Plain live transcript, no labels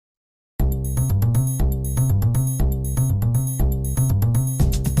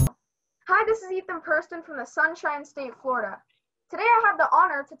Hi, this is Ethan Purston from the Sunshine State, Florida. Today I have the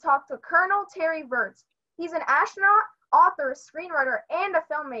honor to talk to Colonel Terry Virts. He's an astronaut, author, screenwriter, and a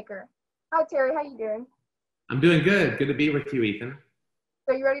filmmaker. Hi, Terry. How you doing? I'm doing good. Good to be with you, Ethan.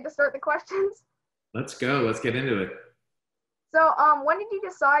 So you ready to start the questions? Let's go. Let's get into it. So, when did you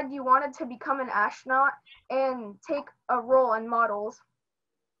decide you wanted to become an astronaut and take a role in models?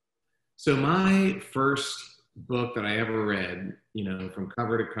 So my first book that I ever read, from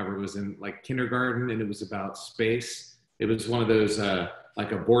cover to cover was in like kindergarten, and it was about space. It was one of those,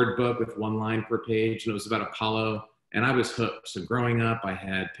 like a board book with one line per page, and it was about Apollo, and I was hooked. So growing up, I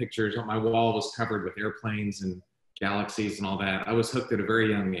had pictures. My wall was covered with airplanes and galaxies and all that. I was hooked at a very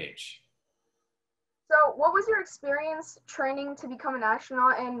young age. So, what was your experience training to become an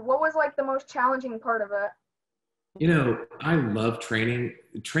astronaut, and what was like the most challenging part of it? I love training.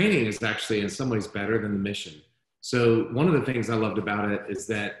 Training is actually in some ways better than the mission. So one of the things I loved about it is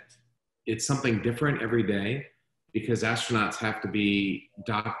that it's something different every day, because astronauts have to be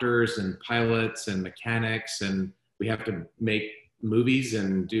doctors and pilots and mechanics, and we have to make movies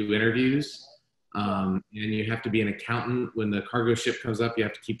and do interviews. And you have to be an accountant. When the cargo ship comes up, you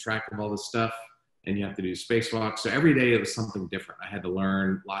have to keep track of all this stuff, and you have to do spacewalks. So every day it was something different. I had to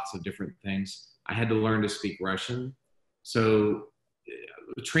learn lots of different things. I had to learn to speak Russian. So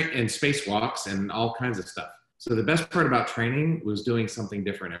and spacewalks and all kinds of stuff. So the best part about training was doing something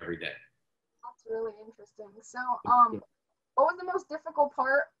different every day. That's really interesting. So, what was the most difficult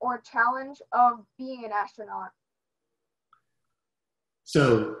part or challenge of being an astronaut?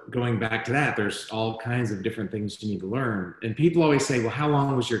 So going back to that, there's all kinds of different things you need to learn. And people always say, well, how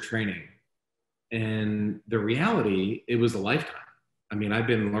long was your training? And the reality, it was a lifetime. I mean, I've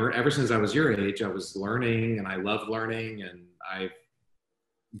been learning ever since I was your age. I was learning, and I love learning, and I've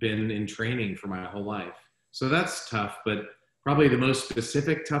been in training for my whole life. So that's tough, but probably the most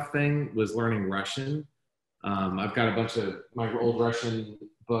specific tough thing was learning Russian. I've got a bunch of my old Russian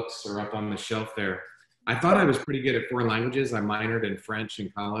books are up on the shelf there. I thought I was pretty good at foreign languages. I minored in French in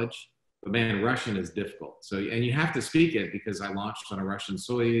college, but man, Russian is difficult. So, and you have to speak it because I launched on a Russian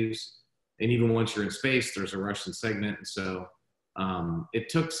Soyuz. And even once you're in space, there's a Russian segment. And so it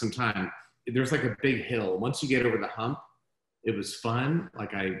took some time. There's like a big hill. Once you get over the hump, it was fun.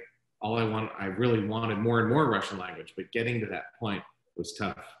 Like I really wanted more and more Russian language, but getting to that point was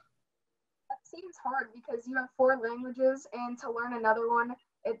tough. That seems hard because you have four languages, and to learn another one,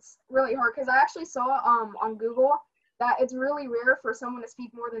 it's really hard. Because I actually saw on Google that it's really rare for someone to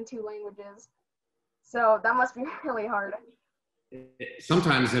speak more than two languages. So that must be really hard.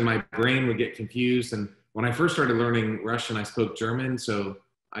 Sometimes in my brain would get confused. And when I first started learning Russian, I spoke German. So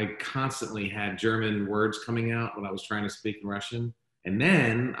I constantly had German words coming out when I was trying to speak in Russian. And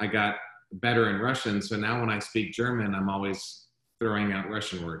then I got better in Russian. So now when I speak German, I'm always throwing out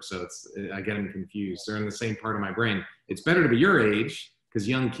Russian words. So I get them confused. They're in the same part of my brain. It's better to be your age, because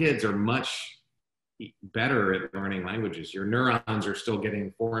young kids are much better at learning languages. Your neurons are still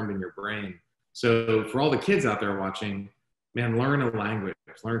getting formed in your brain. So for all the kids out there watching, man, learn a language.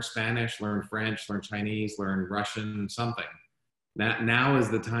 Learn Spanish, learn French, learn Chinese, learn Russian, something. Now is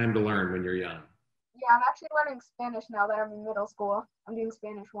the time to learn when you're young. Yeah, I'm actually learning Spanish now that I'm in middle school. I'm doing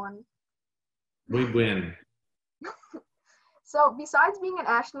Spanish 1. We win. So besides being an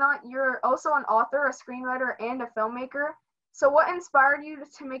astronaut, you're also an author, a screenwriter, and a filmmaker. So what inspired you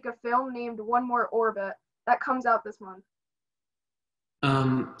to make a film named One More Orbit that comes out this month?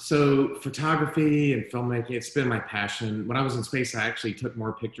 So photography and filmmaking, it's been my passion. When I was in space, I actually took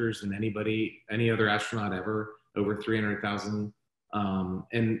more pictures than any other astronaut ever, over 300,000.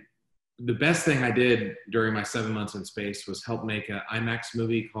 And the best thing I did during my 7 months in space was help make an IMAX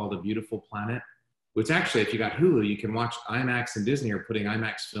movie called A Beautiful Planet, which actually, if you got Hulu, you can watch. IMAX and Disney are putting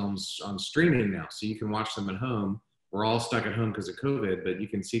IMAX films on streaming now, so you can watch them at home. We're all stuck at home because of COVID, but you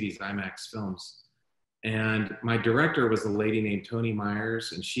can see these IMAX films. And my director was a lady named Toni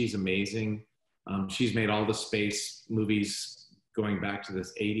Myers, and she's amazing. She's made all the space movies going back to the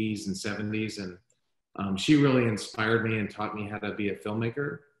 80s and 70s, and she really inspired me and taught me how to be a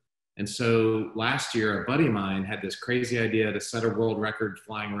filmmaker. And so last year, a buddy of mine had this crazy idea to set a world record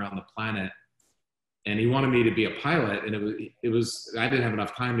flying around the planet, and he wanted me to be a pilot, and I didn't have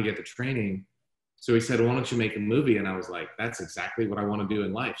enough time to get the training. So he said, why don't you make a movie? And I was like, that's exactly what I want to do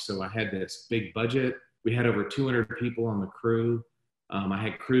in life. So I had this big budget. We had over 200 people on the crew. I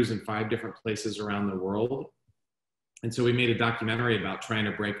had crews in 5 different places around the world. And so we made a documentary about trying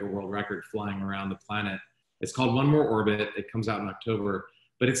to break a world record flying around the planet. It's called One More Orbit. It comes out in October.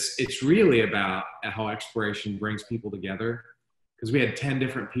 But it's really about how exploration brings people together. Because we had 10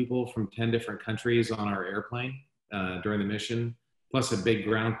 different people from 10 different countries on our airplane during the mission. plus a big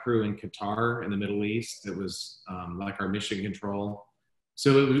ground crew in Qatar in the Middle East that was like our mission control.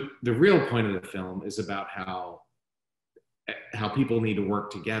 So the real point of the film is about how people need to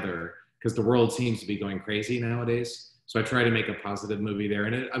work together because the world seems to be going crazy nowadays. So I try to make a positive movie there.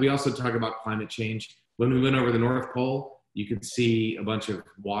 And we also talk about climate change. When we went over the North Pole, you could see a bunch of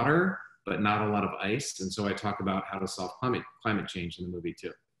water, but not a lot of ice. And so I talk about how to solve climate change in the movie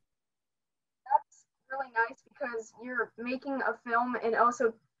too. That's really nice because you're making a film and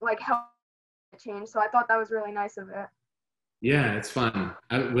also like help change. So I thought that was really nice of it. Yeah, it's fun.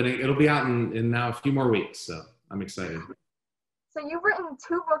 It'll be out in now a few more weeks. So I'm excited. So you've written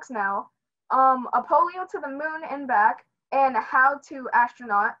 2 books now, A Polio to the Moon and Back, and How to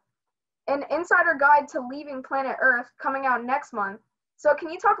Astronaut, an insider guide to leaving planet Earth, coming out next month. So can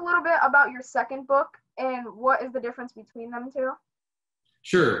you talk a little bit about your second book and what is the difference between them two?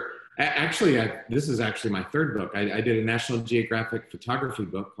 Sure. Actually, this is actually my third book. I did a National Geographic photography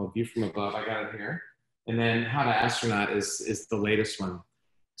book called View from Above. I got it here. And then How to Astronaut is the latest one.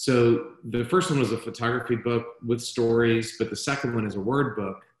 So the first one was a photography book with stories, but the second one is a word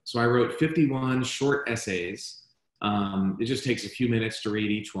book. So I wrote 51 short essays. It just takes a few minutes to read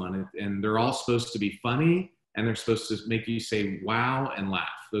each one. And they're all supposed to be funny, and they're supposed to make you say, wow, and laugh.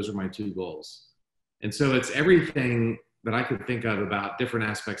 Those are my 2 goals. And so it's everything that I could think of about different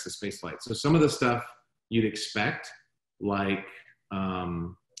aspects of spaceflight. So some of the stuff you'd expect, like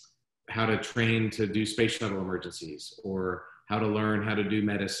how to train to do space shuttle emergencies, or how to learn how to do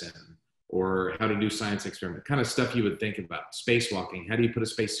medicine, or how to do science experiment, kind of stuff you would think about. Spacewalking, how do you put a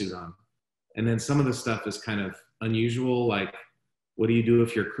spacesuit on? And then some of the stuff is kind of unusual, like what do you do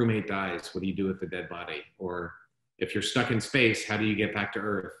if your crewmate dies? What do you do with the dead body? Or if you're stuck in space, how do you get back to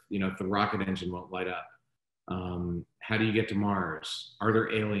Earth? You know, if the rocket engine won't light up. How do you get to Mars? Are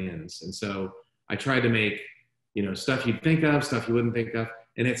there aliens? And so I tried to make, you know, stuff you'd think of, stuff you wouldn't think of.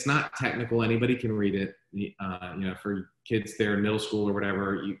 And it's not technical. Anybody can read it. You know, for kids there in middle school or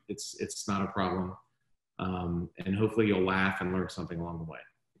whatever, it's not a problem. And hopefully you'll laugh and learn something along the way.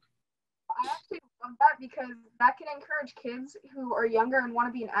 I actually love that because that can encourage kids who are younger and want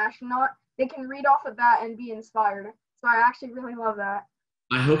to be an astronaut. They can read off of that and be inspired. So I actually really love that.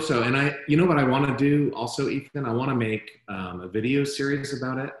 I hope so. And you know what I want to do also, Ethan? I want to make a video series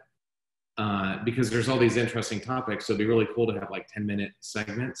about it because there's all these interesting topics. So it'd be really cool to have like 10-minute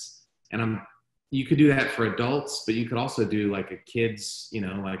segments. And you could do that for adults, but you could also do like a kids, you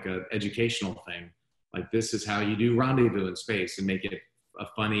know, like a educational thing. Like this is how you do rendezvous in space and make it a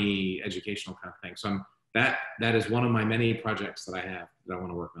funny educational kind of thing. So that is one of my many projects that I have that I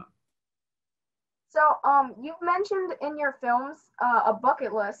want to work on. So, you've mentioned in your films a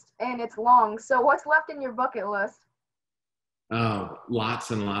bucket list, and it's long. So, what's left in your bucket list? Oh,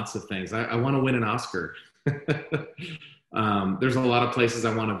 lots and lots of things. I want to win an Oscar. There's a lot of places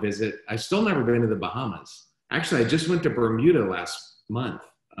I want to visit. I've still never been to the Bahamas. Actually, I just went to Bermuda last month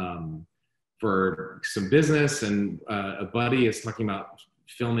for some business, and a buddy is talking about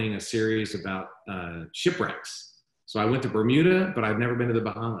filming a series about shipwrecks. So I went to Bermuda, but I've never been to the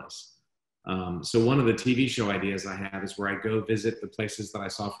Bahamas. So one of the TV show ideas I have is where I go visit the places that I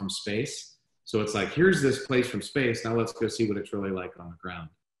saw from space. So it's like, here's this place from space. Now let's go see what it's really like on the ground.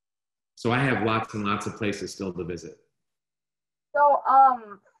 So I have lots and lots of places still to visit. So,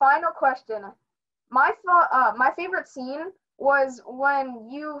 final question. My favorite scene was when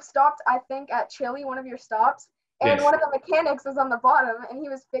you stopped, I think, at Chile, one of your stops, and Yes. one of the mechanics was on the bottom, and he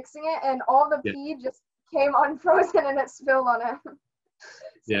was fixing it, and all the pee just came unfrozen and it spilled on him.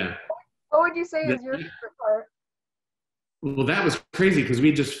 Yeah. What would you say is your favorite part? Well, that was crazy because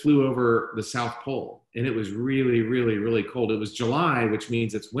we just flew over the South Pole and it was really, really, really cold. It was July, which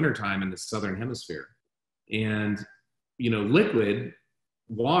means it's wintertime in the Southern Hemisphere. And, you know, liquid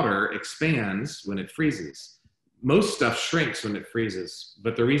water expands when it freezes. Most stuff shrinks when it freezes.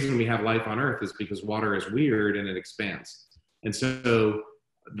 But the reason we have life on Earth is because water is weird and it expands. And so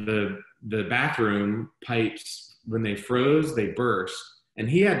the bathroom pipes, when they froze, they burst. And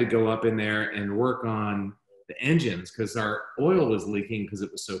he had to go up in there and work on the engines because our oil was leaking because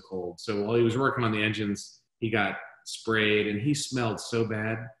it was so cold. So while he was working on the engines, he got sprayed and he smelled so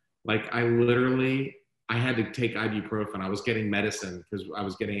bad. Like I had to take ibuprofen. I was getting medicine because I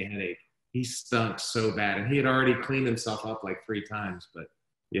was getting a headache. He stunk so bad. And he had already cleaned himself up like 3 times. But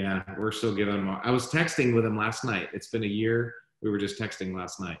yeah, we're still giving him. I was texting with him last night. It's been a year. We were just texting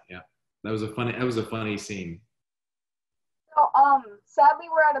last night. Yeah. That was a funny scene. So, sadly,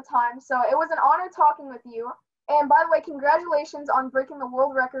 we're out of time. So it was an honor talking with you. And by the way, congratulations on breaking the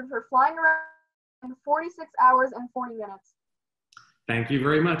world record for flying around in 46 hours and 40 minutes. Thank you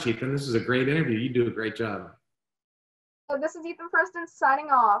very much, Ethan. This is a great interview. You do a great job. So this is Ethan Preston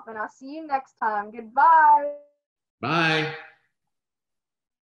signing off, and I'll see you next time. Goodbye.